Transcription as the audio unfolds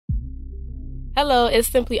Hello, it's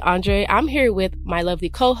Simply Andre. I'm here with my lovely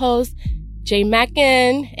co-hosts, Jay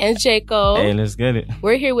Mackin and Jaco. Hey, let's get it.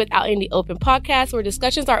 We're here with Out in the Open podcast, where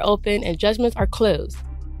discussions are open and judgments are closed.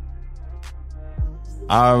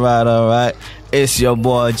 All right. It's your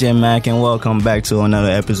boy, Jay Mackin. Welcome back to another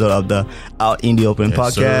episode of the Out in the Open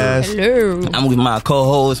podcast. Sir. Hello. I'm with my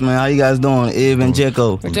co-host, man. How you guys doing? Eve and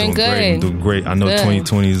Jaco. We're doing good. I'm doing great. I know Good.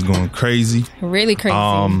 2020 is going crazy. Really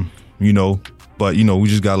crazy. But we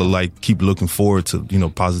just gotta keep looking forward to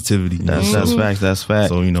positivity. That's facts. That's facts.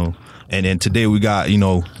 So and then today we got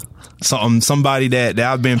somebody that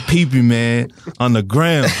I've been peeping, man, on the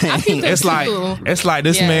gram. It's like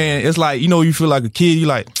this man. It's like you feel like a kid. You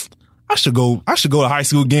like I should go to high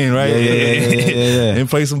school again, right? Yeah. And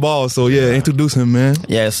play some ball. So introduce him, man.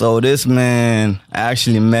 Yeah. So this man, I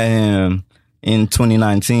actually met him in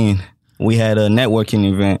 2019. We had a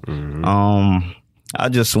networking event. Mm-hmm. I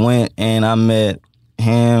just went and I met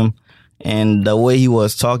him, and the way he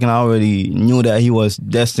was talking, I already knew that he was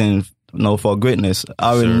destined, for greatness.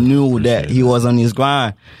 I already knew that he was on his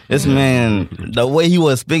grind. This man, the way he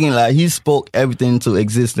was speaking, he spoke everything into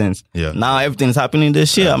existence. Yeah. Now everything's happening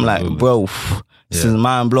this year. Absolutely. I'm like, bro, this is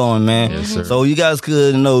mind blowing, man. Yes, sir. So you guys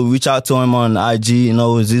could, reach out to him on IG,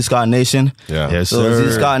 Z Scott Nation. Yeah. Yes, So sir.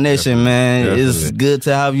 Z Scott Nation, man, it's good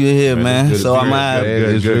to have you here, man. So I'm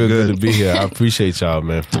It's real good to be here. I appreciate y'all,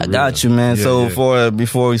 man. I got you, man.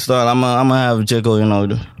 Before we start, I'm gonna have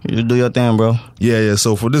Jaco, you do your thing, bro. Yeah.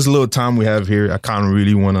 So for this little time we have here, I kind of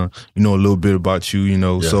really want to, a little bit about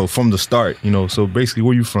you, So from the start, so basically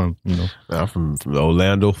where you from, I'm from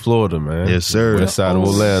Orlando, Florida, man. Yes, sir. West side of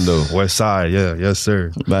Orlando. West side, yeah. Yes,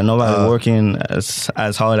 sir. But nobody working as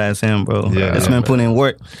hard as him, bro. Yeah. This man put in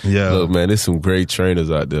work. Yeah. Look, man, there's some great trainers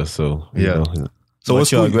out there, so, Yeah. So what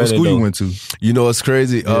school you went to? It's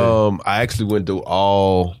crazy. I actually went to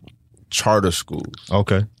all charter schools.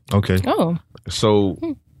 Okay. Oh, So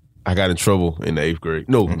I got in trouble in the 8th grade.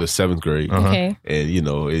 No, the 7th grade. okay.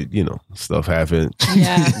 And, stuff happened.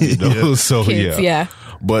 Yeah. So, Kids, yeah.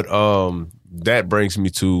 But that brings me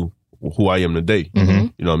to who I am today. Mm-hmm.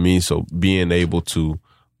 You know what I mean? So being able to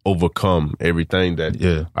overcome everything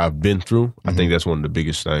that I've been through, I think that's one of the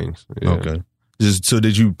biggest things. Yeah. Okay. So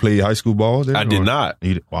did you play high school ball there? I did not.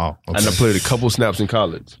 Wow. Okay. And I played a couple snaps in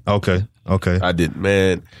college. Okay. I did.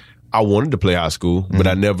 Man, I wanted to play high school, but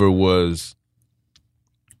I never was,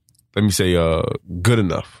 let me say, good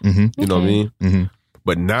enough. Mm-hmm. You know what I mean? Mm-hmm.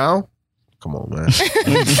 But now, come on, man.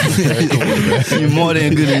 You're more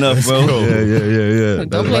than good enough, bro. Yeah.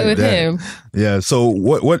 Don't play with him. Yeah. So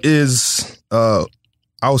what is I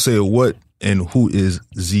would say what and who is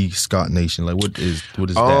Z Scott Nation? What is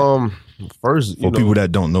that? First, For people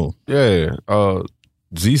that don't know. Yeah.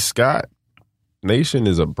 Z Scott Nation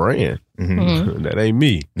is a brand. Mm-hmm. That ain't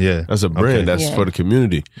me. Yeah. That's a brand. That's for the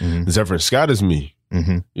community. Mm-hmm. Zephyr Scott is me.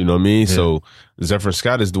 Mm-hmm. You know what I mean? Yeah. So Zephyr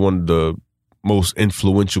Scott is one of the most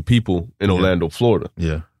influential people in Orlando, Florida.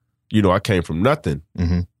 Yeah. I came from nothing.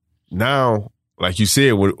 Mm-hmm. Now, like you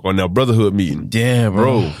said, on our brotherhood meeting, Yeah,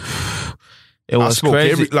 bro. It was I spoke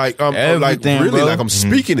crazy. everything, bro. I'm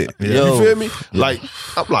speaking it. Yeah. You feel me?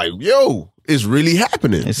 I'm like, yo, it's really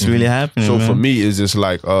happening. It's really happening, So man. for me, it's just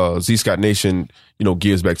like Z Scott Nation,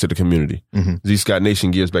 gives back to the community. Mm-hmm. Z Scott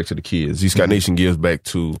Nation gives back to the kids. Z Scott Nation gives back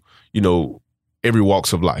to, every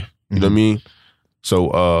walks of life. You know what I mean?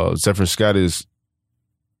 So Zephyr Scott is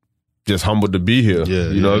just humbled to be here. Yeah,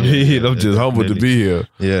 you know what I mean? I'm just humbled to be here.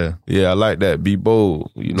 Yeah. Yeah, I like that. Be bold.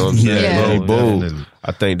 You know what I'm saying? Yeah. Be bold. Definitely.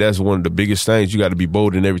 I think that's one of the biggest things. You got to be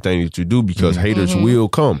bold in everything that you do because haters will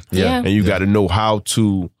come. Yeah. And you got to know how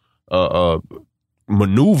to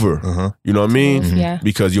maneuver. Uh-huh. You know what I mean? Yeah.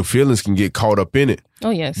 Because your feelings can get caught up in it. Oh,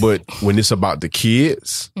 yes. But when it's about the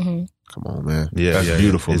kids, Mhm. come on, man. Yeah. That's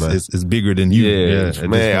beautiful, It's, man. It's bigger than you. Yeah,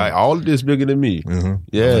 man. All of this bigger than me. Mm-hmm.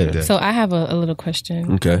 Yeah. Like that. So I have a little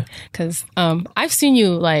question Okay. because I've seen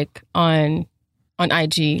you on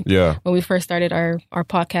IG Yeah. when we first started our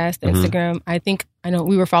podcast, Instagram. I know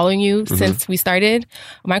we were following you since we started.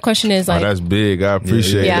 My question is Oh, that's big. I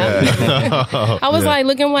appreciate Yeah. that. I was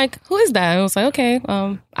looking who is that? I was like, okay.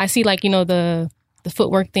 I see the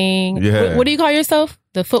footwork thing. Yeah. What do you call yourself?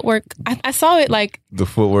 The footwork. I saw it The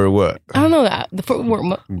footwear what? I don't know, the footwork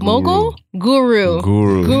mogul? Guru.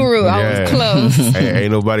 I was close. Hey,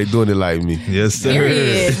 ain't nobody doing it like me. Yes, sir.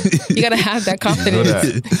 Period. You gotta have that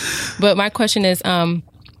confidence. But my question is,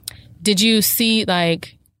 did you see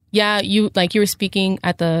you were speaking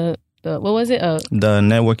at the what was it? The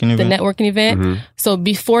networking event. The networking event. So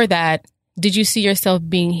before that, did you see yourself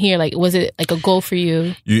being here? Was it a goal for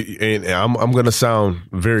you? And I'm gonna sound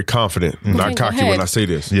very confident, not go cocky ahead. when I say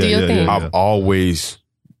this. Do your thing. I've always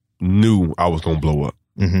knew I was gonna blow up.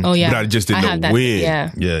 Oh yeah, but I just didn't know that, when.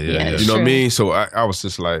 Yeah. You know what I mean? So I was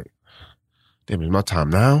just like, damn, it's my time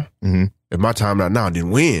now. If my time not now, then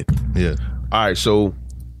when? Yeah. All right. So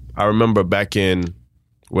I remember back in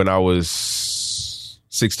when I was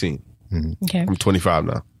 16. Okay. I'm 25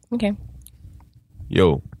 now. Okay.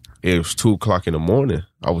 Yo, it was 2:00 in the morning.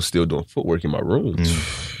 I was still doing footwork in my room.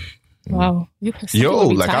 Wow. Yo,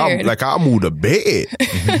 like I moved to bed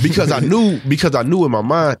because I knew in my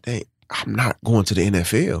mind, dang, I'm not going to the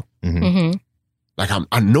NFL. Like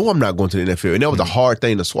I know I'm not going to the NFL, and that was a hard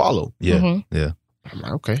thing to swallow. Yeah. Yeah. I'm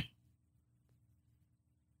like, okay,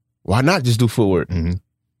 why not just do footwork?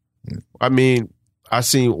 I mean, I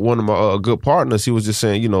seen one of my good partners. He was just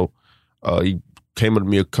saying, he came up to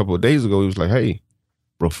me a couple of days ago. He was like, hey,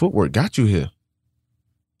 bro, footwork got you here.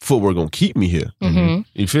 Footwork gonna keep me here.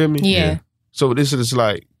 You feel me? Yeah. So this is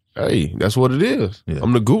like, hey, that's what it is. Yeah.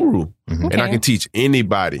 I'm the guru, Okay. and I can teach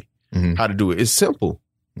anybody how to do it. It's simple.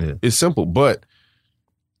 Yeah. It's simple, but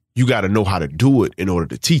you got to know how to do it in order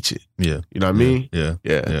to teach it. Yeah. You know what I mean? Yeah.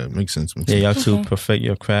 Yeah. Makes sense. Yeah, you have to perfect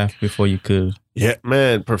your craft before you could. Yeah,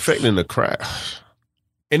 man, perfecting the craft.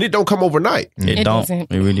 And it don't come overnight. It don't.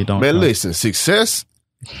 doesn't. It really don't. Man, listen, success,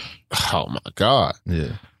 oh my God.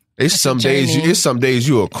 Yeah. It's some days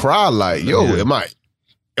you'll cry like, yo, am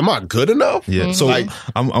I good enough? Yeah. So I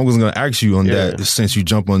was going to ask you on that, since you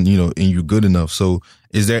jump on, and you're good enough. So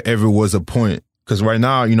is there ever was a point, because right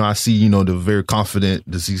now, I see, the very confident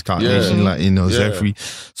deceased combination, Zephyr.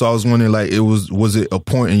 So I was wondering, like, was it a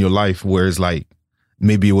point in your life where it's like,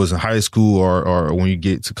 maybe it was in high school or when you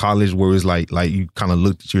get to college where it's like you kind of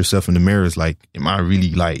looked at yourself in the mirror, it's like, am I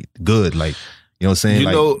really like good? Like, you know what I'm saying?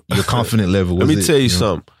 Your confident level. Let me tell you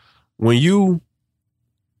something. When you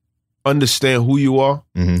understand who you are,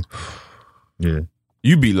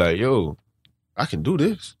 you be like, yo, I can do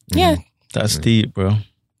this. Yeah. That's deep, bro.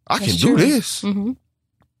 I can do this.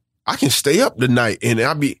 I can stay up the night and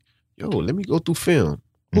I'll be, yo, let me go through film.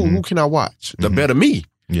 Who can I watch? The better me.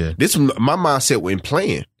 Yeah. This my mindset when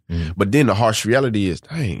playing. But then the harsh reality is,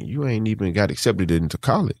 dang, you ain't even got accepted into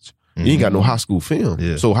college. You ain't got no high school film.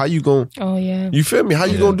 Yeah. So how you going? Oh yeah. You feel me? How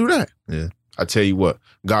you gonna do that? Yeah. I tell you what,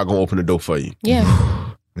 God gonna open the door for you.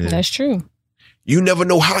 Yeah. That's true. You never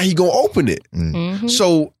know how he gonna open it.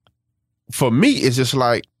 So for me, it's just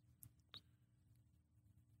like,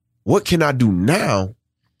 what can I do now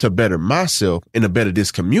to better myself and to better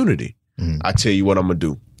this community? I tell you what I'm gonna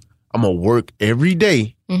do. I'm gonna work every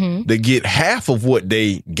day to get half of what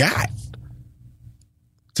they got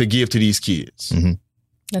to give to these kids.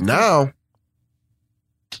 Now,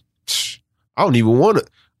 I don't even want to.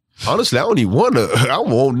 Honestly, I don't even want to. I don't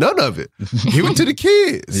want none of it. Give it to the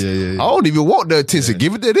kids. I don't even want the attention.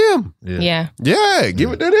 Give it to them. Yeah.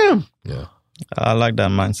 Give it to them. Yeah. I like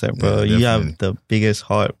that mindset, bro. You have the biggest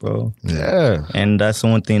heart, bro. Yeah. And that's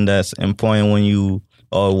one thing that's important when you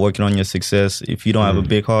are working on your success. If you don't have a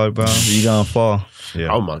big heart, bro, you're going to fall. Yeah.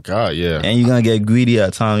 Oh, my God, yeah. And you're going to get greedy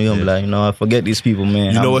at times. You're going to be like, I forget these people,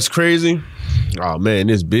 man. You know what's crazy? Oh, man,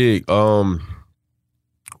 it's big. When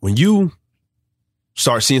you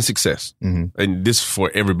start seeing success, and this is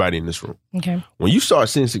for everybody in this room. Okay. When you start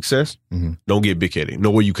seeing success, don't get big-headed.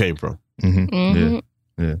 Know where you came from. Yeah.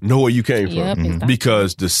 Know where you came from.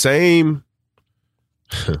 Because the same...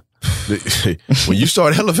 when you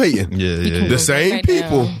start elevating, the same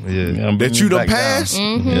people that you done passed,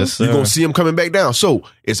 yes, you're going to see them coming back down. So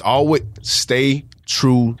it's always stay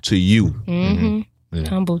true to you.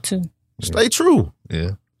 Humble too. Stay true.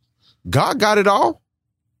 Yeah. God got it all.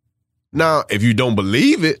 Now, if you don't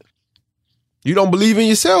believe it, you don't believe in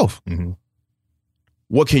yourself.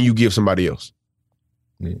 What can you give somebody else?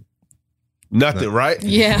 Nothing, right?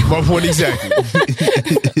 Yeah. My point exactly.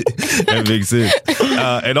 That makes sense.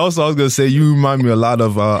 And also, I was gonna say, you remind me a lot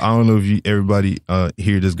of. I don't know if everybody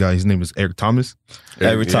hear this guy. His name is Eric Thomas.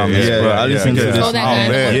 Eric Thomas, bro. I listen to this. Oh, that guy,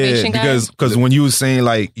 the motivation guy? Because when you were saying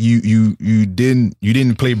like you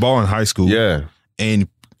didn't play ball in high school, and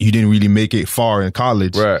you didn't really make it far in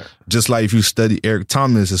college, right? Just like if you study Eric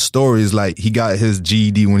Thomas, his story is like he got his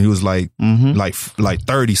GED when he was like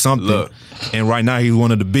 30 something, and right now he's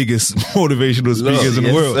one of the biggest motivational speakers in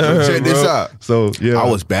the world. Check this out. So I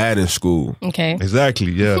was bad in school. Okay,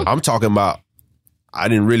 exactly. Yeah, I'm talking about. I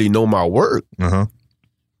didn't really know my work. I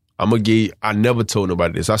never told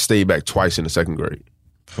nobody this. I stayed back twice in the second grade.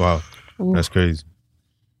 Wow, that's crazy.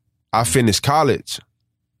 I finished college,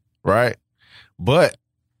 right? But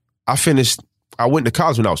I went to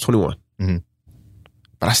college when I was 21.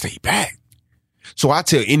 But I stayed back. So I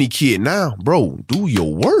tell any kid now, bro, do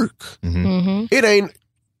your work. It ain't,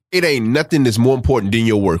 it ain't nothing that's more important than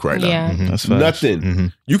your work right now. Yeah. That's facts.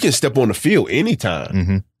 Nothing. You can step on the field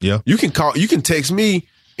anytime. Yeah. You can text me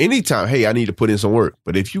anytime. Hey, I need to put in some work.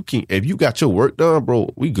 But if you got your work done,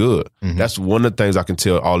 bro, we good. That's one of the things I can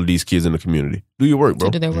tell all of these kids in the community. Do your work, bro.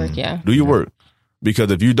 To do their work, yeah. Do your work.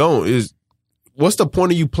 Because if you don't, what's the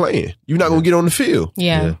point of you playing? You're not going to get on the field.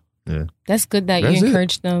 Yeah. Yeah. That's good that That's you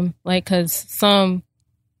encourage them. Like, because some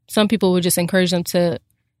people would just encourage them to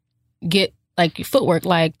get like footwork,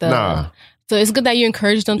 like Nah. So it's good that you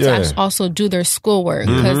encourage them to also do their schoolwork,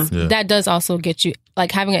 because that does also get you,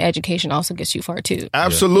 like having an education also gets you far too.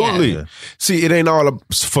 Absolutely. Yeah. See, it ain't all,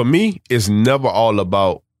 for me, it's never all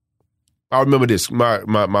about, I remember this, my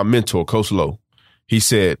mentor, Coach Lowe, he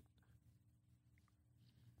said,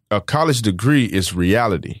 a college degree is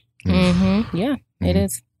reality. Yeah, it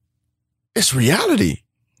is. It's reality.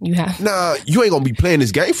 You have. Nah, you ain't going to be playing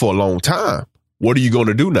this game for a long time. What are you going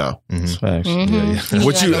to do now? That's facts.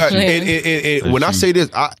 What you and when I say this,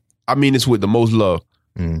 I mean this with the most love.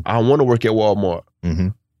 I want to work at Walmart.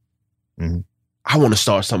 I want to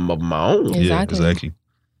start something of my own. Exactly. Yeah, exactly.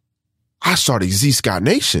 I started Z Scott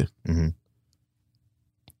Nation.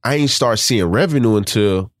 I ain't start seeing revenue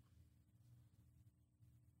until.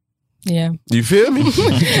 Yeah. You feel me?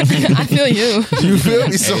 I feel you. You feel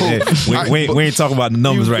me? So we ain't talking about the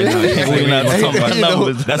numbers right now. We're not talking about the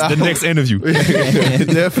numbers. That's the next interview.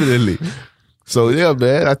 Definitely. So yeah,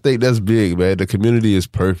 man, I think that's big, man. The community is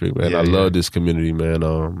perfect, man. I love this community, man.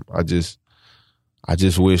 I just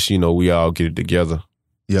wish, we all get it together.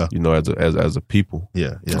 Yeah. As a people.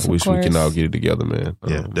 Yeah. I wish we can all get it together, man.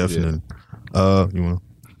 Yeah, definitely. You want?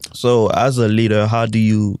 So, as a leader, how do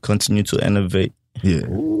you continue to innovate? Yeah.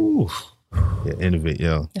 Ooh. Yeah, innovate,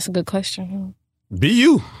 yeah. That's a good question. Be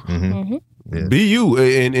you. Yeah. Be you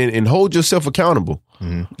and hold yourself accountable.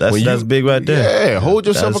 That's big right there. Yeah, hold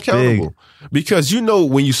yourself That's accountable. big. Because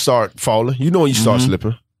when you start falling, when you start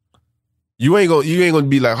slipping. You ain't gonna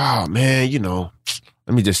be like, oh man,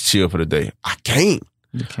 let me just chill for the day. I can't.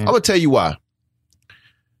 I'm gonna tell you why.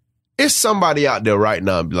 It's somebody out there right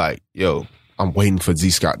now be like, yo, I'm waiting for Z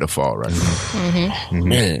Scott to fall right now.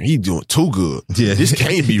 Man, he doing too good. Yeah. This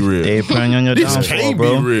can't be real. They praying on your This downfall, can't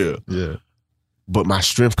bro. be real. Yeah. But my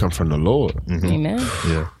strength comes from the Lord. Amen.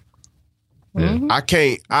 Yeah. I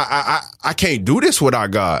can't do this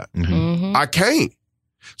without God. I can't.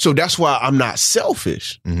 So that's why I'm not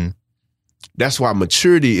selfish. That's why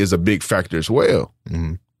maturity is a big factor as well.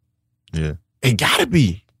 Yeah. It gotta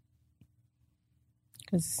be.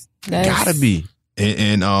 Gotta be.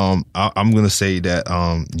 And I'm gonna say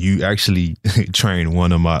that you actually trained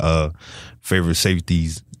one of my favorite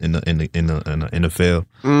safeties in the NFL,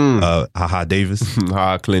 Ha Davis,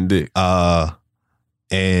 Ha Clint Dick.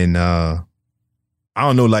 And I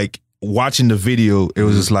don't know, like watching the video, it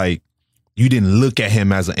was just like you didn't look at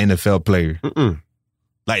him as an NFL player.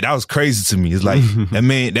 Like that was crazy to me. It's like that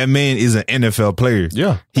man is an NFL player.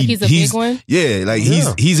 Yeah, he's a big one. Yeah, like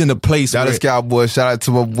he's in a place. Shout out to Cowboy. Shout out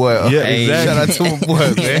to my boy. Yeah, exactly. Shout out to my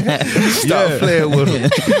boy, man. Stop playing with him.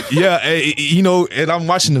 Yeah, and I'm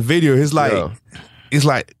watching the video. It's like. It's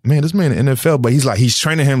like, man, this man in the NFL, but he's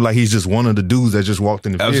training him like he's just one of the dudes that just walked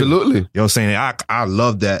in the field. Absolutely. You know what I'm saying? I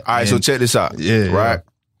love that. All right, so check this out. Yeah. Right?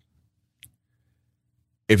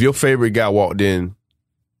 If your favorite guy walked in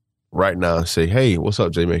right now and say, hey, what's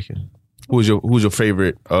up, J Macon? Who's your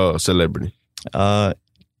favorite celebrity?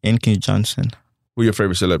 Inky Johnson. Who's your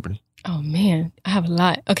favorite celebrity? Oh man, I have a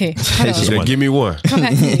lot. Okay, hold on. Give me one.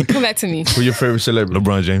 Come back to me. Who's your favorite celebrity?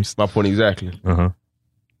 LeBron James. My point exactly.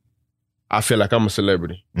 I feel like I'm a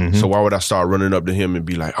celebrity. So why would I start running up to him and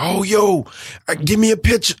be like, oh, yo, give me a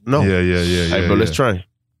picture? No. Yeah. Hey, bro, let's train.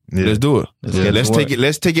 Yeah. Let's do it.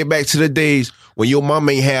 Let's take it back to the days when your mom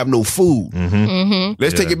ain't have no food.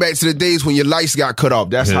 Let's take it back to the days when your lights got cut off.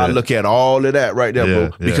 That's how I look at all of that right there,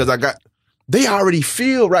 bro. Because they already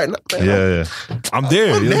feel right now. Man, I'm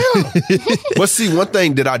there. But see, one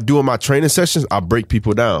thing that I do in my training sessions, I break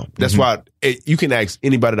people down. That's why you can ask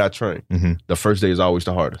anybody that I train. The first day is always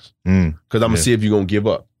the hardest. Because I'm going to see if you're going to give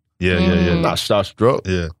up. Not starstruck.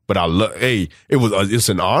 Yeah. But it's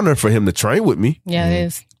an honor for him to train with me. Yeah, it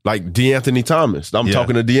is. Like DeAnthony Thomas. I'm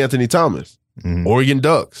talking to DeAnthony Thomas. Oregon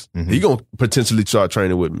Ducks. He going to potentially start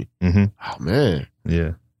training with me. Oh, man.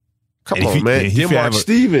 Yeah. Come on, man. Mark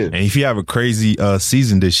Stevens. And if you have a crazy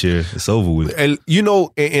season this year, it's over with. And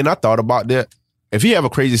and I thought about that. If he have a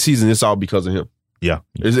crazy season, it's all because of him. Yeah.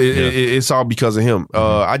 It's all because of him.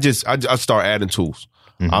 I start adding tools.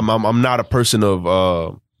 I'm not a person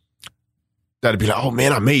of that'd be like, oh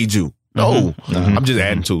man, I made you. No. I'm just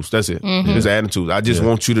adding tools. That's it. Just adding tools. I just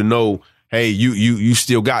want you to know, hey, you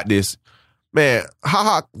still got this. Man,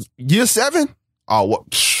 year 7? Oh, what?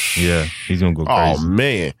 Yeah, he's gonna go crazy. Oh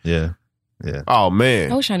man. Yeah. Oh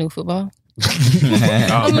man. I wish I knew football. Oh,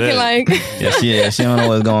 I'm looking man. like she don't know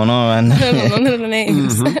what's going on right now. I don't know none of the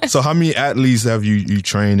names. So how many athletes have you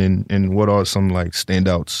trained, and what are some like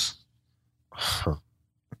standouts?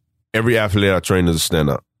 Every athlete I train is a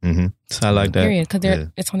standout. So I like that. Period, because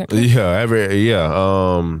it's on their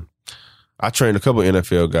I trained a couple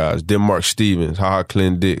NFL guys, Denmark Stevens,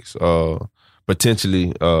 Clint Dix,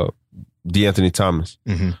 potentially DeAnthony Thomas.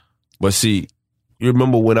 But see, you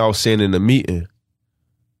remember when I was saying in the meeting,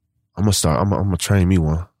 I'm gonna train me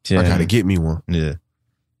one. Yeah. I gotta get me one. Yeah.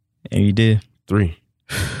 And you did. 3.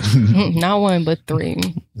 Not 1, but 3.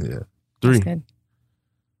 Yeah. 3. That's good.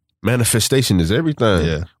 Manifestation is everything.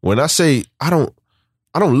 Yeah. When I say I don't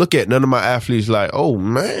look at none of my athletes like, oh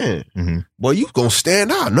man, boy, you gonna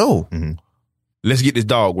stand out. No. Let's get this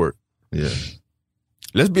dog work. Yeah.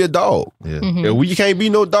 Let's be a dog. Yeah. If we can't be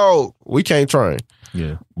no dog, we can't train.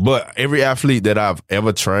 Yeah. But every athlete that I've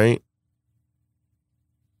ever trained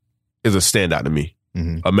is a standout to me.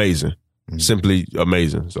 Amazing. Simply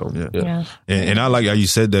amazing. So Yeah. And I like how you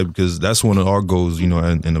said that, because that's one of our goals, in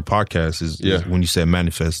the podcast is when you said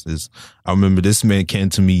manifest. Is I remember this man came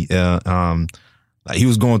to me, like he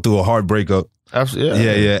was going through a hard breakup. Absolutely.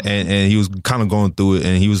 Yeah. And he was kind of going through it,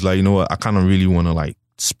 and he was like, you know what, I kind of really want to like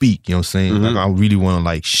speak. You know what I'm saying? Like I really want to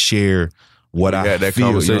like share what I that feel.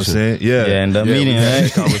 conversation. You know what I'm saying? Yeah. Yeah, in the meeting,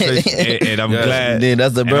 right? and I'm glad. Yeah,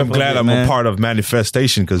 that's the and I'm birth glad of it, I'm man. a part of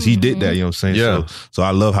manifestation, because he did that. You know what I'm saying? Yeah. So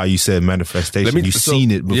I love how you said manifestation. You've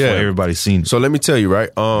seen it before everybody's seen it. So let me tell you, right?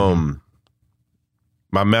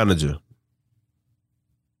 My manager,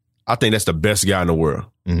 I think that's the best guy in the world.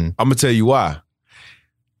 I'm gonna tell you why.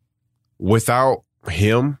 Without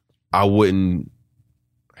him, I wouldn't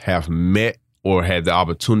have met or had the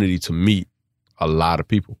opportunity to meet a lot of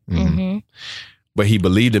people. But he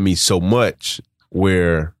believed in me so much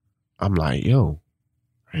where I'm like, yo,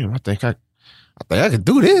 damn, I think I can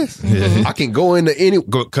do this. I can go into any,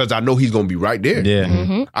 because I know he's gonna be right there.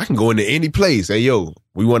 Yeah. I can go into any place. Hey, yo,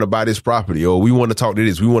 we want to buy this property, or we want to talk to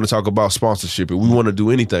this. We want to talk about sponsorship, and we want to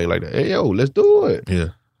do anything like that. Hey, yo, let's do it. Yeah.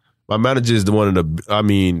 My manager is the one of the, I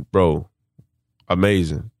mean, bro,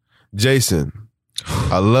 amazing. Jason,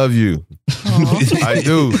 I love you. I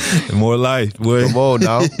do. More life, boy. Come on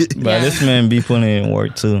now. But this man be putting in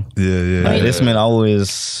work too. Yeah. Like, this man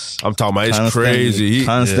always I'm talking about it's crazy.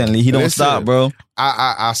 Constantly. He don't Listen, stop, bro.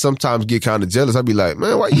 I sometimes get kind of jealous. I be like,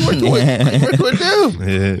 man, why you working with them?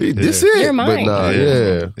 This it. You're mine. But nah,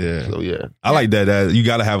 Yeah. So yeah. I like that. You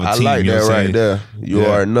got to have a I team. like you know that what I'm right saying? there. You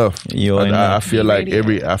are enough. You are I enough. feel like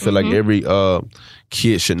every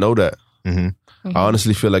kid should know that. I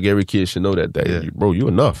honestly feel like every kid should know that bro, you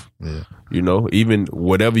enough. Yeah. You know, even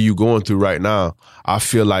whatever you going through right now, I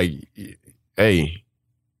feel like, hey,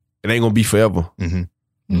 it ain't gonna be forever.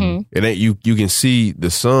 It ain't you can see the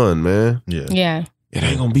sun, man. Yeah. It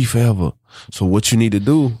ain't gonna be forever. So what you need to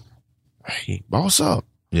do, hey, boss up.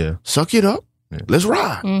 Yeah. Suck it up. Yeah. Let's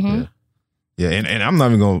ride. Yeah. And I'm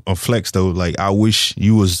not even gonna flex though. Like I wish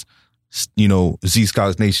you was, Z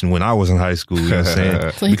Scouts Nation when I was in high school. You know what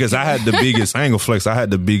I'm saying? Because I had the biggest, I ain't gonna flex, I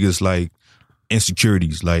had the biggest like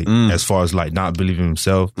insecurities, like as far as like not believing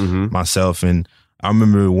myself. And I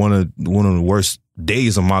remember one of the worst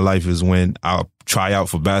days of my life is when I try out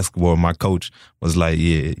for basketball. My coach was like,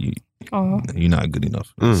 "Yeah, you're not good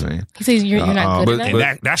enough." You know what I'm saying? He says you're not good enough.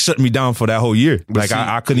 And that shut me down for that whole year. Like see,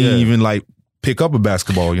 I couldn't even like pick up a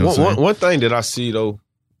basketball. You know what I'm saying? One thing that I see though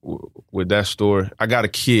with that story, I got a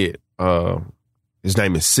kid. His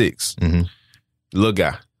name is 6. Little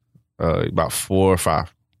guy, about 4 or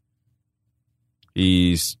 5.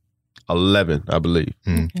 He's 11, I believe.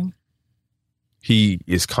 He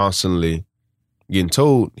is constantly getting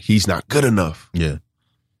told he's not good enough. Yeah.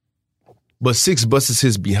 But 6 busts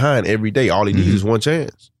his behind every day. All he needs is one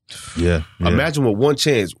chance. Yeah. Imagine what one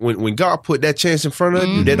chance. When God put that chance in front of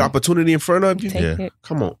you, that opportunity in front of you, Take it.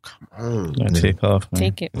 come on. Take off, man.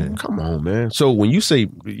 Take it. Come on, man. So when you say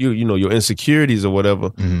you know your insecurities or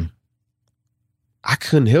whatever, I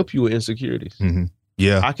couldn't help you with insecurities.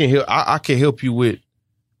 Yeah. I can help you with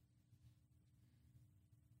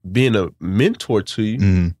being a mentor to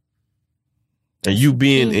you. And you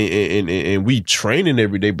being and we training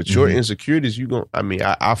every day, but your insecurities,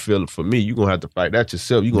 I feel for me, you're gonna have to fight that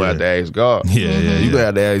yourself. You're gonna have to ask God. You're gonna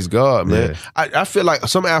have to ask God, man. I feel like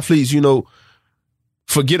some athletes,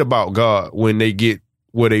 forget about God when they get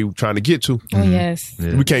where they trying to get to. Oh yes.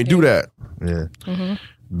 We can't do that. Yeah.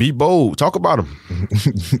 Be bold. Talk about him.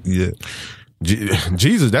 Yeah.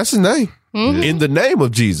 Jesus, that's his name. In the name of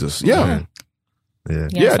Jesus. Yeah.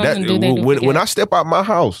 Yeah. When I step out my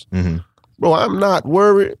house, bro, I'm not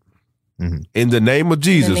worried In the name of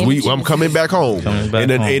Jesus, I'm coming back home.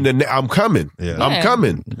 I'm coming. Yeah. I'm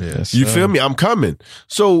coming. Yes, you feel me? I'm coming.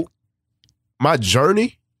 So my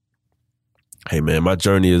journey, hey man, my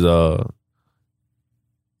journey is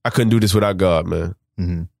I couldn't do this without God,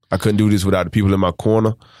 man. I couldn't do this without the people in my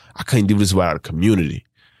corner. I couldn't do this without the community.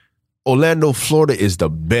 Orlando, Florida is the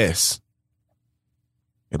best.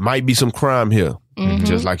 It might be some crime here,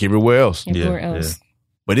 just like everywhere else.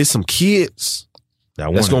 But it's some kids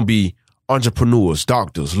that's going to be entrepreneurs,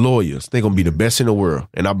 doctors, lawyers. They're going to be the best in the world.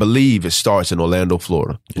 And I believe it starts in Orlando,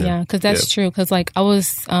 Florida. Yeah, because that's true. Because like I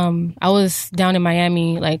was down in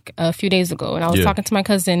Miami like a few days ago, and I was talking to my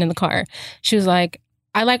cousin in the car. She was like,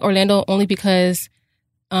 I like Orlando only because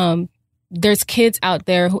there's kids out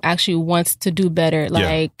there who actually wants to do better,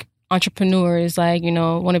 like entrepreneurs, like, you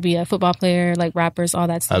know, want to be a football player, like rappers, all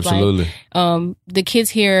that stuff. Absolutely. Like, the kids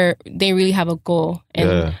here, they really have a goal.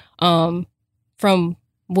 And from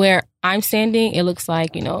where I'm standing, it looks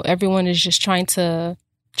like, you know, everyone is just trying to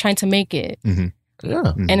make it. And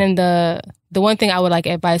then the one thing I would like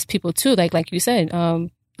advise people too, like you said,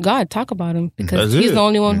 God, talk about him, because he's the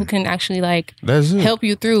only one who can actually like help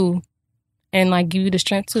you through and like give you the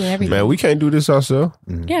strength too and everything. Man, we can't do this ourselves.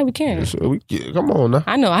 Yeah, we can. Come on now.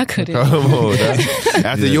 I know I couldn't. Come on now.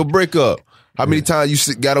 After your breakup, how many times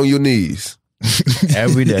you got on your knees?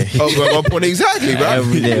 Every day. My point exactly, right?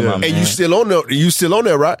 Every day, my man. And you still on there. You still on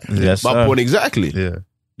there, right? Yes, my point exactly. Yeah.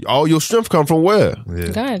 All your strength come from where?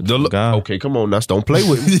 God. Okay, come on now. Don't play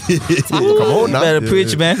with me. Come on now. You better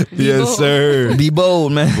preach, man. Yes, sir. Be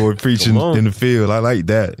bold, man. Boy, preaching in the field. I like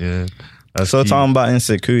that. Yeah. So talking about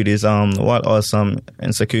insecurities, what are some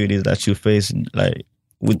insecurities that you face, like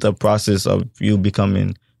with the process of you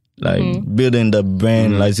becoming, like building the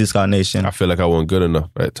brand like Ziska Nation? I feel like I wasn't good enough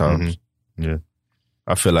at times. Yeah.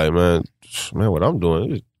 I feel like, man, what I'm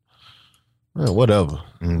doing is, man, whatever.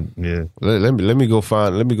 Yeah. Let me go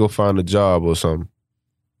find a job or something.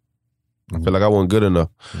 I feel like I wasn't good enough.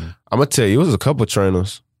 I'm gonna tell you, it was a couple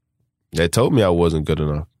trainers that told me I wasn't good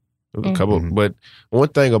enough. It was a couple, but one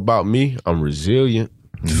thing about me, I'm resilient.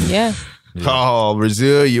 Yeah. Oh,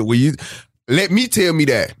 resilient. Will you let me tell me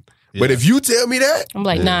that? Yeah. But if you tell me that, I'm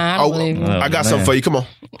like, nah, I don't believe you. I got something for you. Come on,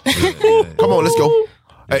 come on, let's go.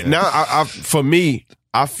 Hey, now, for me,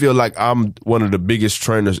 I feel like I'm one of the biggest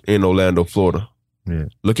trainers in Orlando, Florida. Yeah.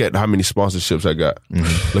 Look at how many sponsorships I got.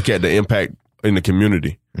 Look at the impact in the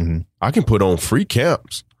community. I can put on free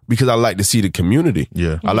camps because I like to see the community.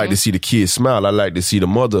 Yeah. I like to see the kids smile. I like to see the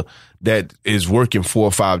mother that is working 4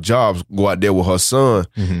 or 5 jobs go out there with her son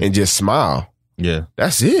and just smile. Yeah.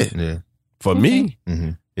 That's it. Yeah. For me.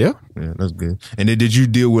 Yeah. Yeah, that's good. And then did you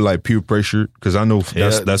deal with like peer pressure? Because I know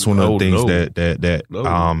that's one of the things that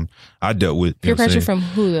I dealt with. Peer pressure from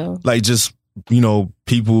who though? Like just, you know,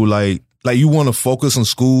 people like you want to focus on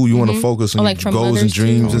school, you want to focus on your goals and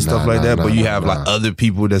dreams and stuff like that, but you have like other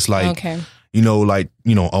people that's like, you know, like,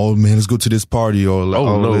 you know, oh man, let's go to this party, or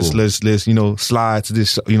like, let's you know, slide to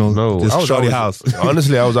this, you know, this shorty house.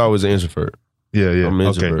 Honestly, I was always an introvert. Yeah. I'm an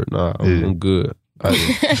introvert. Nah, I'm good. Let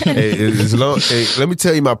me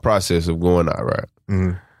tell you my process of going out, right?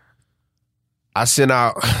 I sent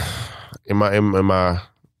out, and my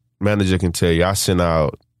manager can tell you, I sent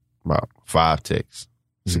out about 5 texts.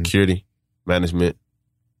 Security, management,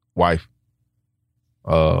 wife,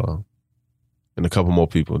 and a couple more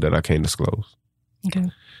people that I can't disclose.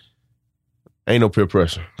 Okay. Ain't no peer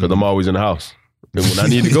pressure because I'm always in the house. And when I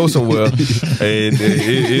need to go somewhere, and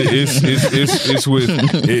it's with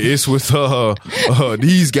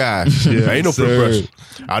these guys. Yeah, ain't no peer pressure.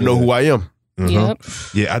 I know who I am. Yep.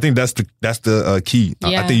 Yeah, I think that's the key.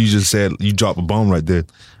 I think you just said, you dropped a bomb right there.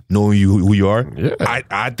 Knowing who you are. Yeah.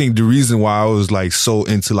 I think the reason why I was like so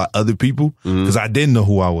into like other people, because I didn't know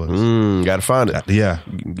who I was. Gotta find it. Yeah.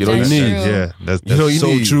 Get on your knees. Yeah. That's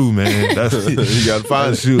so true, man. You gotta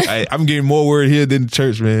find it. I'm getting more word here than the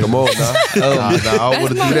church, man. Come on, nah, I want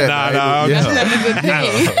to do that. That's never a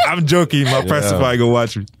good thing. I'm joking. My pastor probably gonna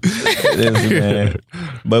watch me. Man.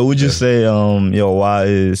 But would you say, why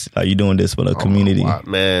is you doing this for the community?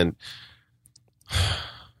 Man.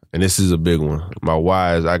 And this is a big one. My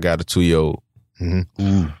why is I got a 2-year-old. And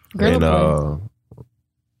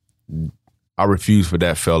I refuse for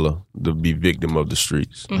that fella to be victim of the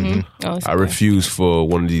streets. I refuse for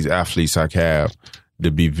one of these athletes I have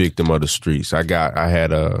to be victim of the streets. I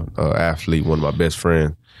had a athlete, one of my best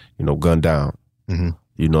friends, gunned down. You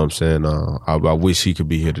know what I'm saying? I wish he could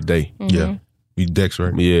be here today. Yeah. He Dex,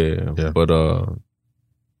 right? Yeah. But,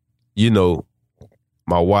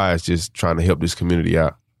 my why is just trying to help this community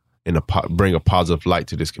out. And bring a positive light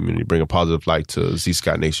to this community, bring a positive light to Z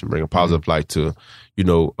Scott Nation, bring a positive light to,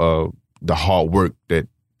 the hard work that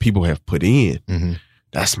people have put in.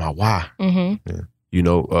 That's my why. Yeah. You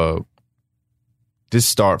know, this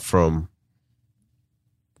start from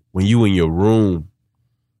when you in your room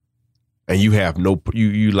and you have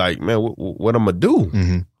you like, man, what I'm gonna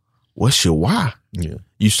do? What's your why? Yeah.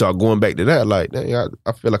 You start going back to that, like,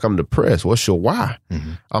 I feel like I'm depressed. What's your why?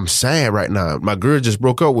 I'm sad right now. My girl just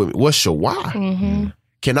broke up with me. What's your why?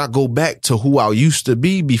 Can I go back to who I used to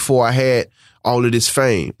be before I had all of this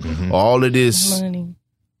fame, all of this money?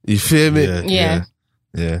 You feel me? Yeah.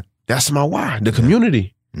 That's my why. The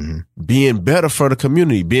community. Being better for the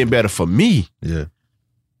community, being better for me. Yeah.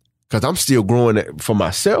 Because I'm still growing for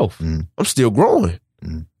myself. I'm still growing.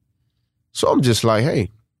 So I'm just like,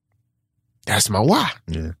 hey, that's my why.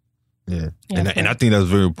 Yeah. And I think that's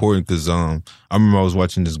very important because I remember I was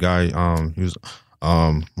watching this guy, he was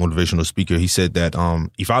motivational speaker. He said that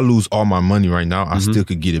if I lose all my money right now, I still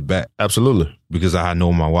could get it back. Absolutely. Because I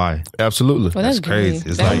know my why. Absolutely. Well, that's crazy.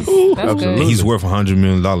 It's that's good. He's worth $100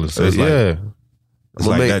 million. So it's yeah. It's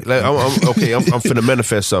like that. I'm finna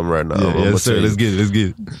manifest something right now. Yes, sir. Let's get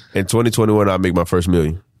it. In 2021, I'll make my first $1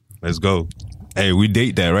 million. Let's go. Hey, we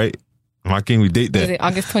date that, right? My king, we date that. Is it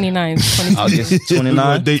August 29th? August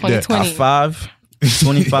 29th, date that. 2020. at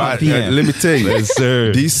 5:25 p.m. Let me tell you. Yes,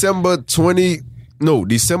 sir. December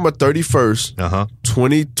 31st,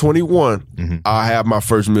 2021, I'll have my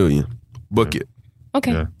first $1 million. Book it.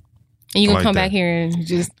 Okay. Yeah. And you're I gonna like come that. back here and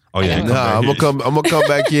just Oh yeah. Nah, I'm gonna come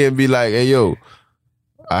back here and be like, hey yo,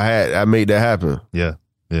 I made that happen. Yeah.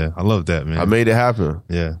 I love that, man. I made it happen.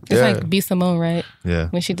 Yeah. it's like B. Simone, right? Yeah.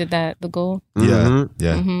 When she did the goal. Yeah.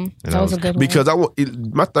 That was a good one. Because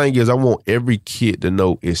my thing is I want every kid to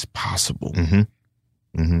know it's possible.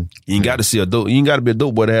 You ain't got to see a dope. You ain't got to be a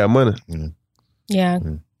dope boy to have money. Yeah.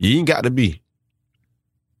 You ain't got to be,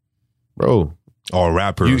 bro. Or a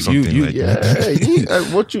rapper or something like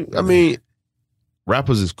that. I mean,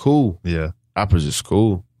 rappers is cool. Yeah. Rappers is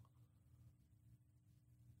cool.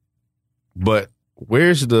 But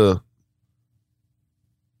where's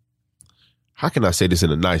how can I say this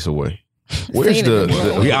in a nicer way? Where's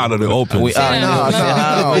we out of the open. Where's the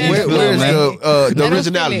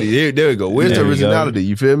originality? There we go. Where's the originality?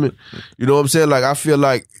 You feel me? You know what I'm saying? Like, I feel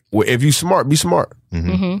like, well, if you smart, be smart.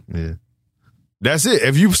 Yeah. That's it.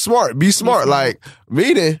 If you smart, be smart. Like,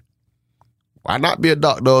 meaning, why not be a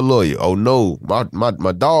doctor or a lawyer? Oh no,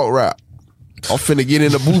 my dog rap. I'm finna get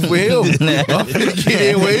in the booth with him. I'm finna get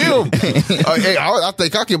in with him. Hey, I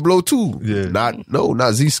think I can blow too. Yeah.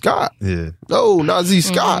 Not Z Scott. Yeah. No, not Z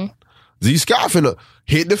Scott. Z Scott finna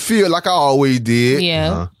hit the field like I always did.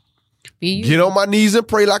 Yeah. Get on my knees and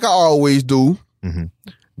pray like I always do.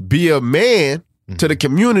 Be a man to the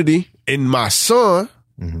community and my son.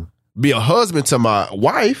 Be a husband to my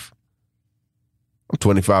wife. I'm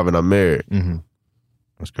 25 and I'm married.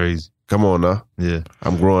 That's crazy. Come on now. Yeah.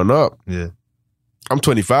 I'm growing up. Yeah. I'm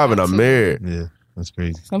 25 and I'm married. Yeah. That's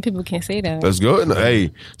crazy. Some people can't say that. That's good.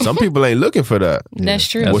 Hey, some people ain't looking for that. That's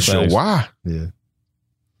true. What's your why? Yeah.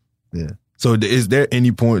 So is there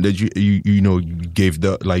any point that you gave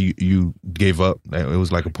up? Like you gave up? Like, it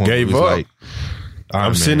was like a point. Gave up. Like,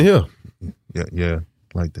 I'm sitting here. Yeah.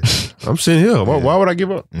 Like that. I'm sitting here. Why would I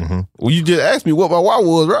give up? Well, you just asked me what my why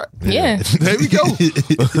was, right? Yeah. There we go.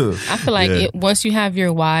 I feel like once you have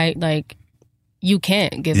your why, like, you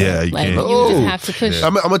can't give up. You like can't. you just have to push.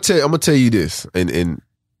 I'm gonna tell you this, and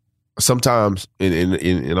sometimes, and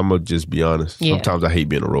I'm gonna just be honest. Yeah. Sometimes I hate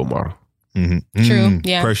being a role model, True.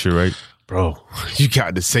 Yeah. Pressure, right? bro. You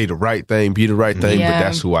got to say the right thing, be the right thing, but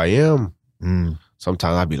that's who I am.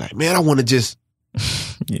 Sometimes I be like, man, I want to just,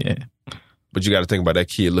 But you got to think about that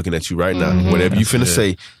kid looking at you right now. Whatever you finna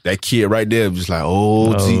say, that kid right there is just like,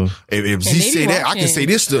 Z. If Z say that, I can say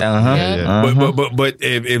this to. But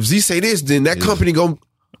if Z say this, then that company gon'.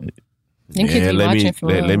 Man,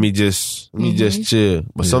 let me just chill.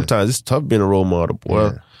 But sometimes it's tough being a role model,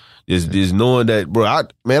 boy. Just knowing that, bro. I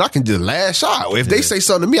can just lash out. If they say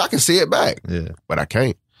something to me, I can say it back. But I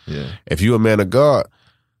can't. If you a man of God,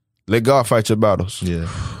 let God fight your battles.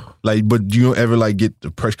 Like, but do you ever like get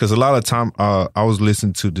the pressure? Because a lot of time, I was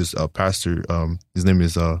listening to this pastor. His name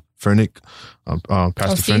is Furnick,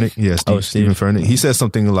 Pastor Furnick. Yeah, Stephen Furnick. He said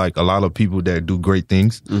something like a lot of people that do great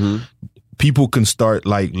things, people can start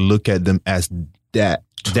like look at them as that.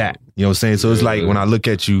 You know what I'm saying? So it's like when I look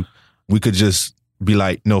at you, we could just be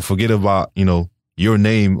like, no, forget about your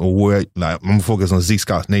name or where. Like I'm focused on Z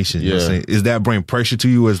Scott Nation. You know what I'm saying? Is that bring pressure to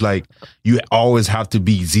you? As like you always have to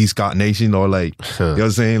be Z Scott Nation or like you know what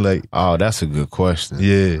I'm saying? Like, oh, that's a good question.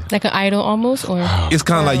 Yeah, like an idol almost, or it's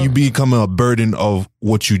kind of like you becoming a burden of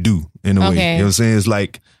what you do in a way. You know what I'm saying? It's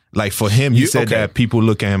like like for him, he said that people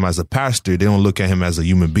look at him as a pastor. They don't look at him as a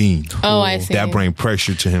human being. Oh, I see. That bring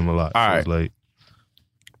pressure to him a lot. All right. So like,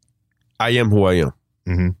 I am who I am.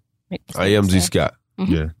 Mm-hmm. I am Z Scott.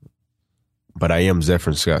 Mm-hmm. Yeah. But I am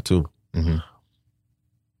Zephyrin Scott too. Mm-hmm.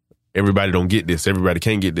 Everybody don't get this. Everybody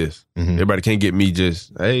can't get this. Mm-hmm. Everybody can't get me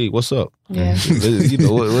just, hey, what's up? Yeah. You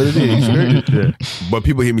know what it is. Yeah. But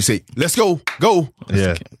people hear me say, let's go.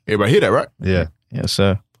 Yeah. Everybody hear that, right? Yeah. Yes,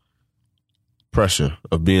 sir. Pressure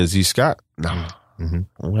of being Z Scott? Nah. Mm-hmm.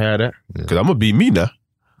 I don't have that. Because I'm going to be me now.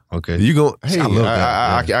 Okay. You going, hey, I love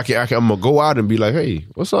that. I'm going to go out and be like, hey,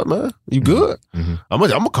 what's up, man? You good? Mm-hmm. I'm going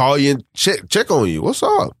to call you and check on you. What's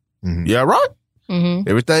up? Mm-hmm. Yeah, right? Mm-hmm.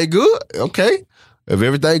 Everything good? Okay. If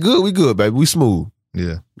everything good, we good, baby. We smooth.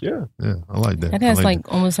 Yeah. Yeah. Yeah. I like that. I think that's like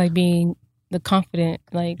almost like being the confident,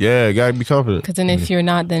 like. Yeah, you gotta be confident. Because then if you're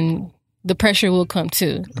not, then the pressure will come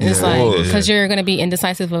too. And it's like, because you're going to be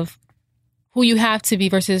indecisive of who you have to be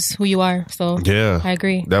versus who you are. So yeah, I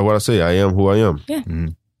agree. That's what I say. I am who I am. Yeah. Mm-hmm.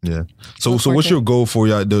 Yeah. So what's your goal for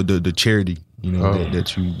y'all, the charity, you know,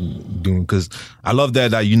 that you doing? Because I love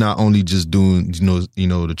that you're not only just doing, you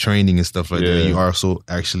know, the training and stuff like that. You are also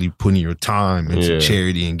actually putting your time into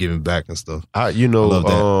charity and giving back and stuff. I love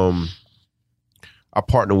that. I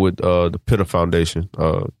partner with the Pitta Foundation,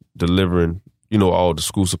 delivering, all the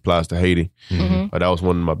school supplies to Haiti. Mm-hmm. That was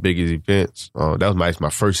one of my biggest events. That was my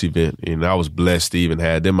first event, and I was blessed to even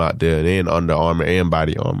have them out there, and Under Armour and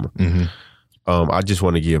Body Armor. Mm-hmm. I just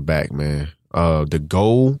want to give back, man. The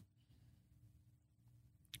goal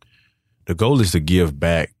is to give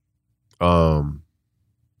back. And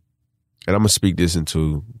I'm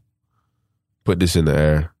gonna put this in the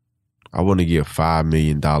air. I want to give $5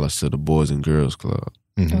 million to the Boys and Girls Club.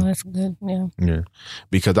 Mm-hmm. Oh, that's good. Yeah. Yeah.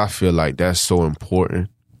 Because I feel like that's so important.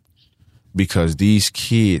 Because these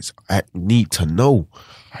kids need to know,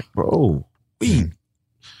 like, bro,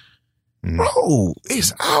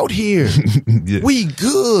 it's out here. Yeah. We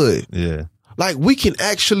good. Yeah. Like, we can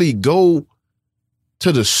actually go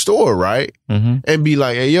to the store, right? Mm-hmm. And be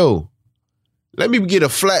like, hey, yo, let me get a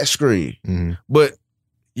flat screen. Mm-hmm. But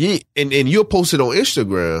and you'll post it on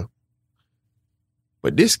Instagram.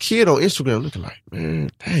 But this kid on Instagram looking like, man,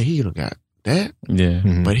 dang, he done got that. Yeah.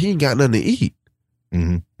 Mm-hmm. But he ain't got nothing to eat.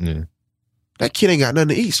 Mm-hmm. Yeah. That kid ain't got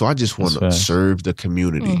nothing to eat. So I just want to serve the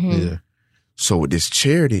community. Mm-hmm. Yeah. So with this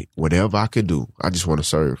charity, whatever I could do, I just want to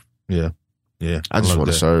serve. Yeah. Yeah. I just want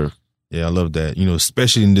to serve. Yeah, I love that.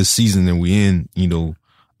 Especially in this season that we in, the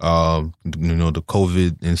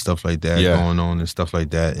COVID and stuff like that going on and stuff like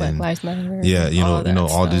that. Black Lives Matter. Yeah,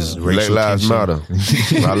 all this racial Black Lives Matter.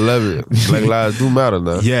 I love it. Black lives do matter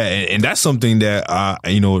now. Yeah, and that's something that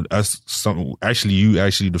that's something. Actually, you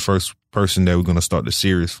the first person that we're gonna start the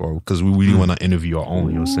series for, because we really want to interview our own.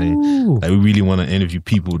 You know what I'm saying? Like, we really want to interview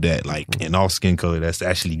people that like in all skin color that's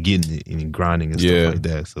actually getting it and grinding and stuff like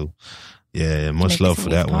that. So. Yeah, much love for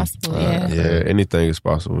that one. Yeah, anything is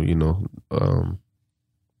possible,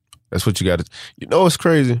 that's what you got to. It's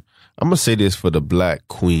crazy. I'm going to say this for the Black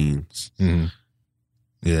queens. Mm-hmm.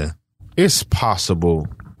 Yeah. It's possible.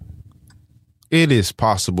 It is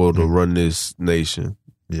possible to run this nation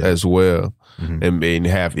as well and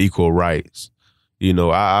have equal rights.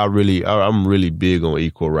 I'm really big on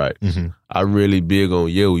equal rights. Mm-hmm. I'm really big on,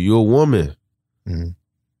 you're a woman. Mm-hmm.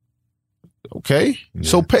 Okay,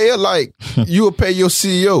 so pay her like you will pay your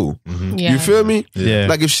CEO. Mm-hmm. Yeah. You feel me? Yeah.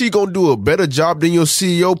 Like, if she gonna do a better job than your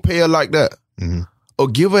CEO, pay her like that, or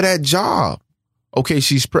give her that job. Okay,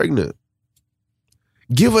 she's pregnant.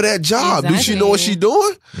 Give her that job. Exactly. Do she know what she's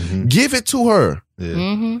doing? Mm-hmm. Give it to her. Yeah.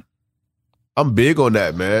 Mm-hmm. I'm big on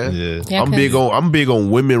that, man. Yeah. I'm big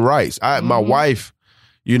on women rights. My wife,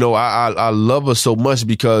 I love her so much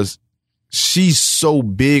because she's so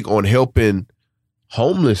big on helping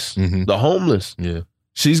the homeless. Yeah.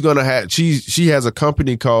 She's gonna have she has a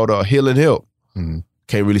company called Healing Help. Mm-hmm.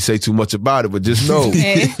 Can't really say too much about it, but just know.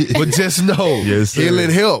 Yes, sir. Healing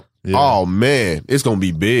Help. Yeah. Oh man, it's gonna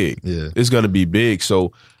be big. Yeah. It's gonna be big.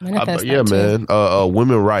 So man.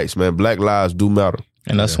 Women rights, man. Black lives do matter.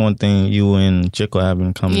 And that's one thing you and Chico have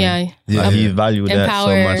in common. Yeah. You value that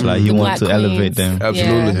so much. Like, you want to elevate them.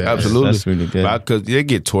 Absolutely. Absolutely. That's really good. Because they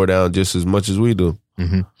get tore down just as much as we do.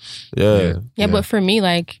 Mm-hmm. Yeah, but for me,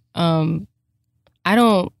 like, I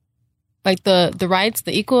don't like the rights,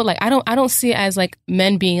 the equal. Like, I don't see it as like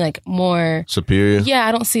men being like more superior. Yeah,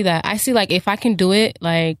 I don't see that. I see, like, if I can do it,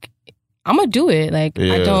 like, I'm gonna do it. Like,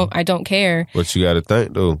 I don't care. But you got to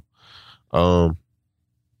think though.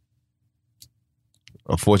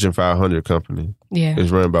 A Fortune 500 company. Yeah,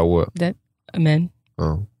 is run by what? That men.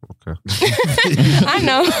 Oh, okay. I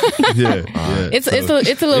know. Yeah. It's a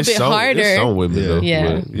little bit harder. It's some women though.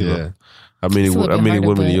 Yeah. But, How many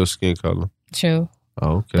women in your skin color? True.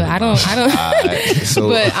 Oh, okay. But I don't. So,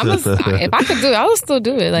 but if I could do it, I would still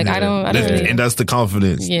do it. Like I don't really, and that's the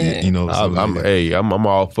confidence. Yeah. You know. I'm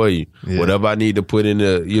all for you. Yeah. Whatever I need to put in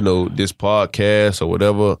the, this podcast or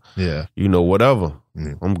whatever. Yeah. Whatever.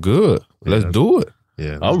 Yeah. I'm good. Let's do it.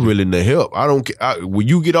 Yeah. I'm willing to help. I don't care. When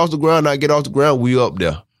you get off the ground, I get off the ground. We up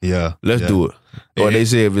there. Yeah. Let's do it. Or they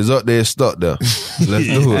say if it's up there, it's stuck there. Let's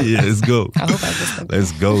do it. Yeah, let's go. I hope I just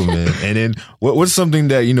let's go, man. And then what's something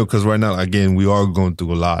that, because right now, again, we are going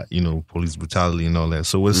through a lot, police brutality and all that.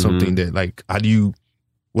 So what's something that, like,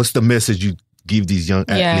 what's the message you give these young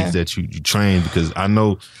athletes that you train? Because I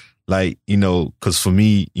know, like, because for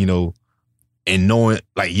me, and knowing,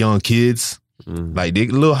 like, young kids, like, they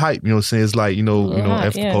a little hype, saying? It's like,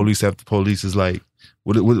 after police is like,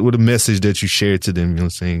 what a message that you share to them,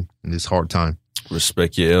 in this hard time?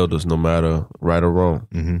 Respect your elders, no matter right or wrong.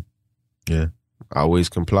 Mm-hmm. Yeah. Always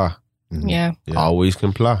comply. Mm-hmm. Yeah. Always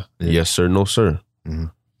comply. Yeah. Yes, sir, no, sir. Mm-hmm.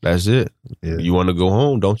 That's it. Yeah. You want to go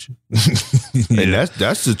home, don't you? And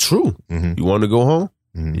that's the truth. Mm-hmm. You want to go home?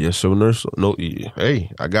 Mm-hmm. Yes, sir, no.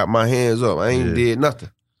 Hey, I got my hands up. I ain't did nothing.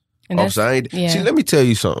 Officer, See, let me tell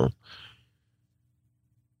you something.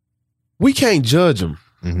 We can't judge them.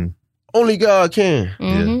 Mm-hmm. Only God can.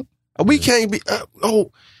 Mm-hmm. We can't be,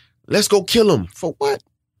 let's go kill him. For what?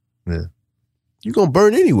 Yeah. You're going to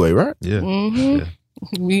burn anyway, right? Yeah. Mm-hmm. Yeah.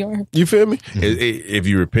 We are. You feel me? Mm-hmm. If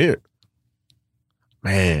you repent.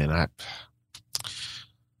 Man, I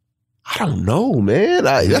don't know, man.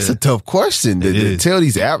 That's a tough question to tell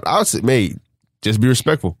these athletes. I would say, mate, just be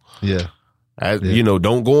respectful. Yeah.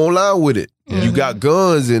 Don't go online with it. Mm-hmm. You got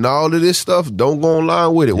guns and all of this stuff. Don't go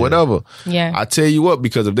online with it. Whatever. Yeah. I tell you what,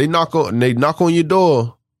 because if they knock on your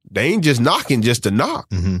door, they ain't just knocking just to knock.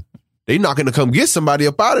 Mm-hmm. They knocking to come get somebody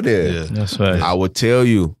up out of there. Yeah. That's right. I would tell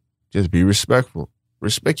you, just be respectful.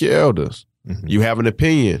 Respect your elders. Mm-hmm. You have an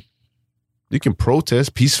opinion. You can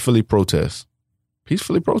protest, peacefully protest.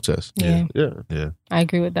 Peacefully protest. Yeah. Yeah. I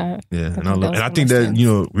agree with that. Yeah. I think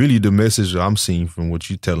that, really the message I'm seeing from what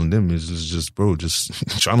you're telling them is just, bro, just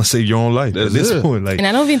trying to save your own life at this point. Like, and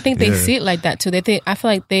I don't even think they see it like that too. I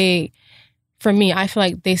feel like I feel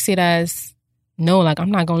like they see it as, no, like, I'm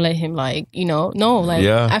not going to let him, like, no, like,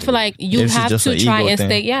 I feel like you have to try and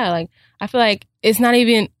stay. Yeah. Like, I feel like it's not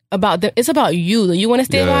even about it's about you. You want to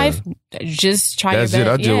stay alive? Just try your best.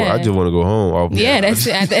 That's it. I just want to go home. That's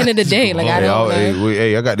it. At the end of the day, like, I don't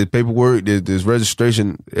Hey, I got this paperwork, this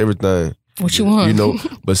registration, everything. What you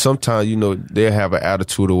want? But sometimes, they'll have an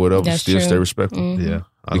attitude or whatever, That's still true. stay respectful. Mm-hmm. Yeah.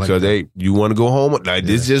 Because, you want to go home? Like,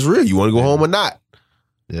 this is just real. You want to go home or not?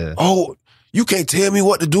 Yeah. Oh, you can't tell me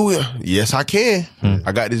what to do. Yes, I can.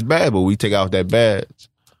 I got this badge, but we take out that badge.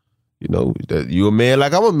 You a man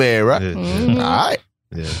like I'm a man, right? Yeah. Mm-hmm. All right.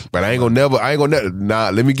 Yeah. But I ain't gonna never,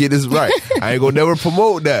 let me get this right. I ain't gonna never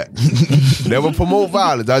promote that. Never promote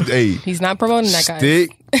violence. He's not promoting that, guy.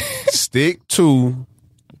 Stick to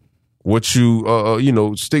what you,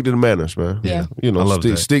 stick to the manners, man. Yeah. I love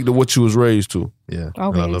that. Stick to what you was raised to. Yeah.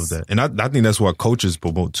 Always. I love that. And I think that's what coaches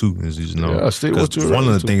promote too. Is, stick what you one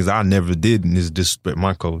of the things I never did is disrespect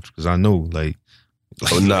my coach, because I know, like,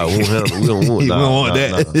 we don't want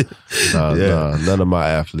that. Nah, none of my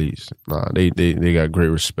athletes. Nah, they got great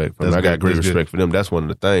respect for them. I got great respect for them. That's one of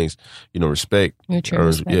the things, respect. Mutual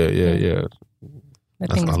respect. Yeah.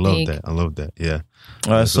 I love that. Yeah.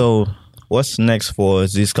 All right. So, what's next for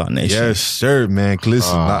Z-Scott Nation? Yes, sir, man.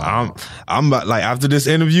 Listen, I'm about, like, after this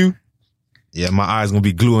interview, my eyes gonna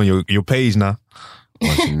be glued on your page now.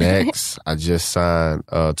 What's next? I just signed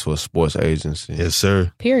to a sports agency. Yes,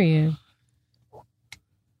 sir. Period.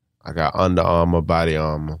 I got Under Armour, Body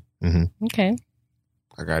Armor. Mm-hmm. Okay.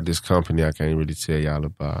 I got this company I can't really tell y'all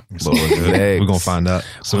about. But what's next? We're gonna find out.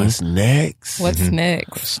 What's next? What's next?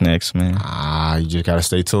 What's next, man? You just gotta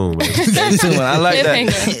stay tuned, man. Stay tuned. I like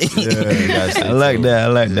that. I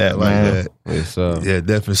like that, man. Yeah,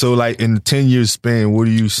 definitely. So, like, in the 10 years span, what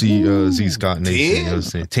do you see Z-Scott Nation? 10? You know what I'm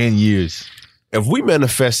saying? 10 years. If we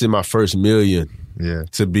manifested my first $1 million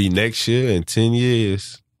to be next year in 10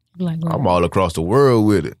 years, I'm all across the world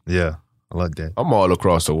with it. Yeah, I like that. I'm all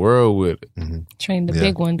across the world with it. Mm-hmm. Train the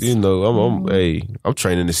big ones. I'm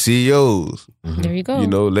training the CEOs. Mm-hmm. There you go.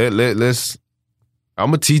 Let's. I'm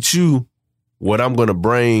gonna teach you what I'm gonna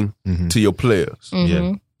bring to your players. Mm-hmm.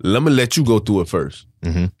 Yeah, let me let you go through it first,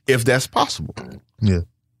 if that's possible. Yeah,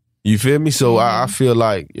 you feel me? So I feel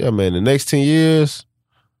like, man, the next 10 years,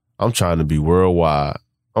 I'm trying to be worldwide.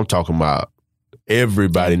 I'm talking about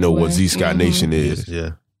everybody know what Z-Scott Nation is.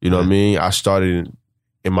 Yeah. You know what I mean? I started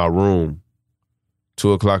in my room,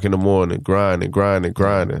 2:00 in the morning, grinding.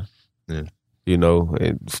 Yeah.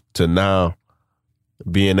 And to now,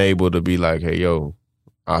 being able to be like, hey, yo,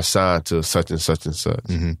 I signed to such and such and such.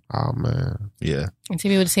 Mm-hmm. Oh man, yeah. And to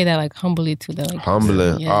be able to say that like humbly too, that like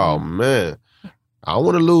humbling. Yeah. Oh man, I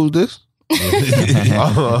want to lose this.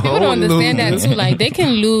 People don't understand that too. Like they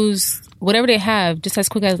can lose whatever they have just as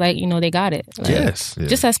quick as like they got it. Like, yes,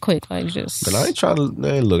 just as quick. Like just. But I ain't trying to.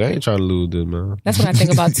 Man, look, I ain't trying to lose this, man. That's what I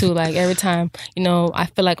think about too. Like every time I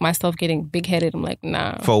feel like myself getting big headed. I'm like,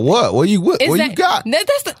 nah. For what? What you got?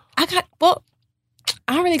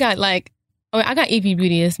 I really got like. I got EV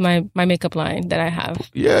Beauty as my makeup line that I have.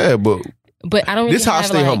 Yeah, but I don't really this how I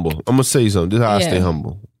stay humble. I'm gonna say something. This how I stay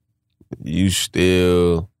humble. You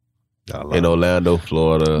still in Orlando,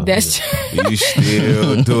 Florida. That's true. You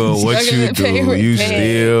still doing what you do. You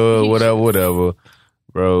still whatever.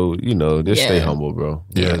 Bro, just stay humble, bro.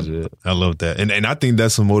 Yeah, I love that. And I think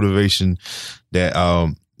that's a motivation that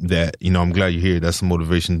I'm glad you're here. That's a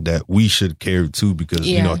motivation that we should carry too, because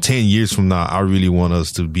 10 years from now, I really want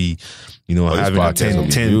us to be having a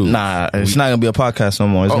 10. Nah, it's not gonna be a podcast no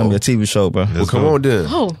more. It's gonna be a TV show, bro. Well, come on then.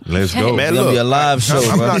 Let's go, man. It's gonna be a live show.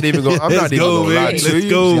 I'm not even gonna lie to you. Let's go. It's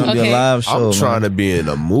gonna be a live show. I'm trying to be in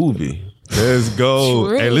a movie. Let's go.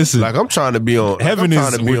 True. Hey, listen. Like I'm trying to be on. Heaven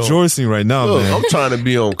is rejoicing right now, man. I'm trying to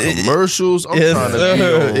be on commercials. I'm trying to be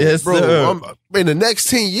on. Yes, bro. sir. In the next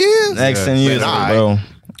 10 years. Next 10 years, bro.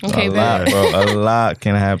 Okay, a lot, bro. A lot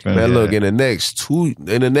can happen. Man, look, in the next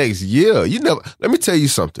year, let me tell you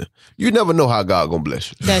something. You never know how God gonna bless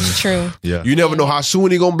you. That's true. Yeah. You never know how soon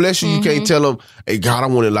he gonna bless you. You can't tell him, hey, God, I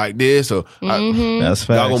want it like this. Or that's God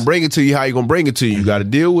facts. gonna bring it to you how he gonna bring it to you. You gotta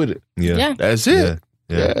deal with it. Yeah. That's it.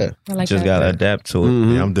 Yeah. I like Just that. gotta adapt to it.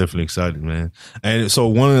 Mm-hmm. Yeah, I'm definitely excited, man. And so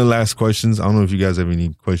one of the last questions, I don't know if you guys have any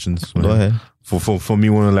questions. Go ahead. For me,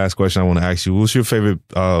 one of the last questions I want to ask you, what's your favorite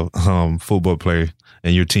football player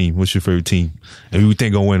and your team? What's your favorite team? And we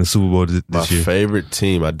think gonna win the Super Bowl this year? My favorite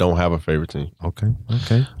team. I don't have a favorite team. Okay.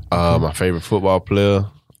 My favorite football player,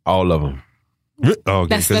 all of them. Oh,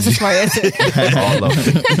 okay, That's a smart answer. All of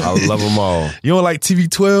them. I love them all. You don't like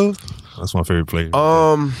TV12? That's my favorite player.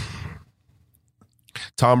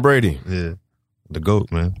 Tom Brady. Yeah. The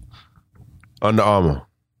GOAT, man. Under Armour.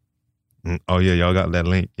 Oh, yeah. Y'all got that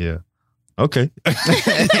link. Yeah. Okay. But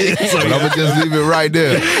I'm going to just leave it right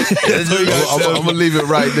there. I'm going to leave it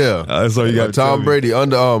right there. That's all you got. Tom Brady,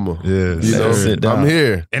 Under Armour. Yeah. I'm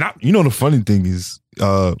here. And the funny thing is,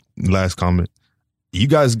 last comment, you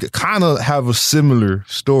guys kind of have a similar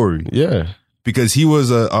story. Yeah. Because he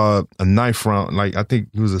was a ninth round, like I think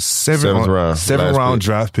he was a seventh round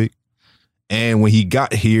draft pick. And when he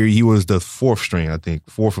got here, he was the fourth string, I think,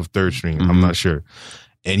 fourth or third string. Mm-hmm. I'm not sure.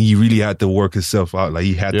 And he really had to work himself out. Like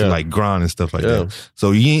he had to like grind and stuff like that.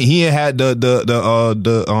 So he ain't had the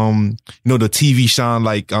TV shine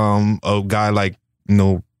like a guy like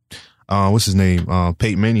what's his name?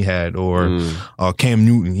 Peyton Manning had or Cam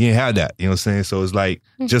Newton. He ain't had that. You know what I'm saying? So it's like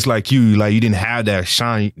just like you didn't have that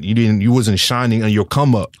shine. You wasn't shining on your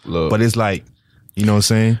come up. Look, but it's like, you know what I'm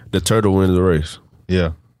saying? The turtle wins the race.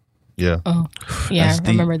 Yeah. Yeah. Oh, yeah. I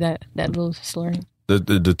remember that little story.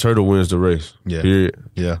 The turtle wins the race. Yeah. Period.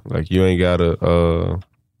 Yeah. Like you ain't gotta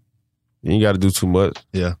do too much.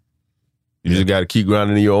 Yeah. You just gotta keep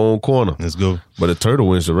grinding in your own corner. Let's go. But the turtle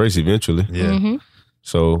wins the race eventually. Yeah. Mm-hmm.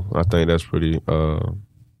 So I think that's pretty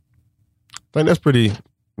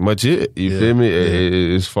much it. You feel me?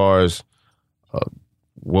 Yeah. As far as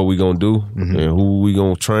what we gonna do and who we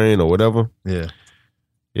gonna train or whatever. Yeah.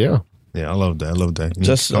 Yeah. Yeah, I love that.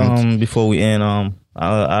 Just before we end,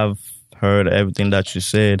 I've heard everything that you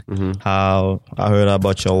said. How I heard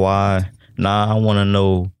about your why. Now I want to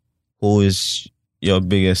know who is your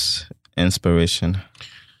biggest inspiration.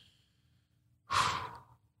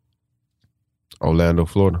 Orlando,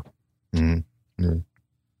 Florida. Mm-hmm. Yeah.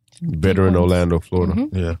 Better in Orlando, Florida.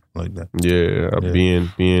 Mm-hmm. Yeah, like that. Yeah.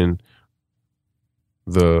 Being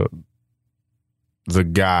the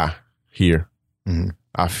guy here. Mm-hmm.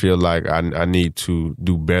 I feel like I need to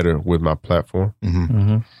do better with my platform.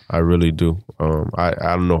 Mm-hmm. I really do. I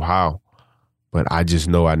don't know how, but I just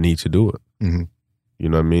know I need to do it. Mm-hmm. You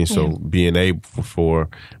know what I mean? So being able for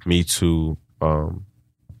me to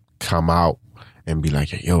come out and be like,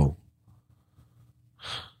 hey, yo,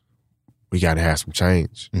 we got to have some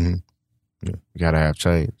change. Mm-hmm. Yeah. We got to have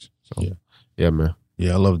change. So, yeah, man.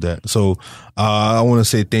 Yeah, I love that. So I want to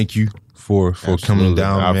say thank you for coming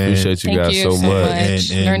down, I man. appreciate you guys so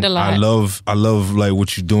much. And learned a lot. I love like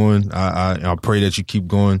what you're doing. I pray that you keep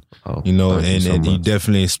going. Oh, and you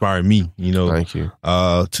definitely inspired me. Thank you.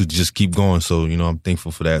 To just keep going. So I'm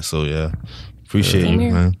thankful for that. So yeah, appreciate you,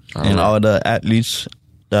 man. And all the athletes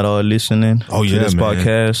that are listening to this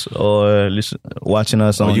podcast or watching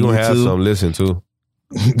us on YouTube. You gonna have some listen too.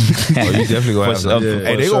 you definitely gonna have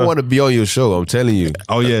Hey, they gonna want to be on your show. I'm telling you.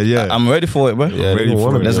 Oh yeah. I'm ready for it, bro. Yeah, ready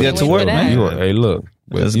for it. Let's get to work, man. Hey, look.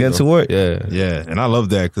 Let's get to work. Yeah. And I love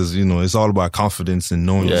that because, it's all about confidence and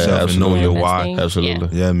knowing yourself and knowing your why. Absolutely.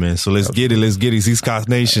 Yeah, man. So let's get it. Let's get it. East Coast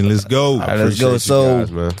Nation. Let's go. All right, let's go. So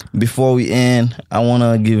guys, before we end, I want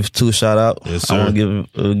to give 2 shout outs. Yes, sir. I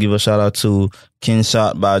want to give a shout out to King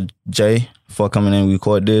Shot by Jay for coming in and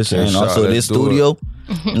record this. And also this studio.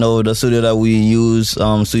 The studio that we use,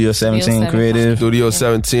 Studio 17 Creative. Studio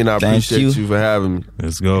 17, I appreciate you for having me.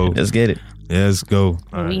 Let's go. Let's get it. Yeah, let's go.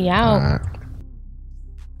 We out.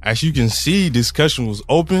 As you can see, discussion was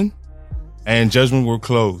open and judgment were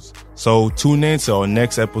closed. So tune in to our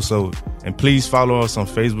next episode. And please follow us on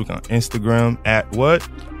Facebook and Instagram at what?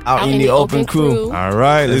 Out in the Open Crew. All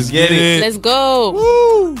right, let's get it. Let's go.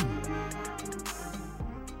 Woo!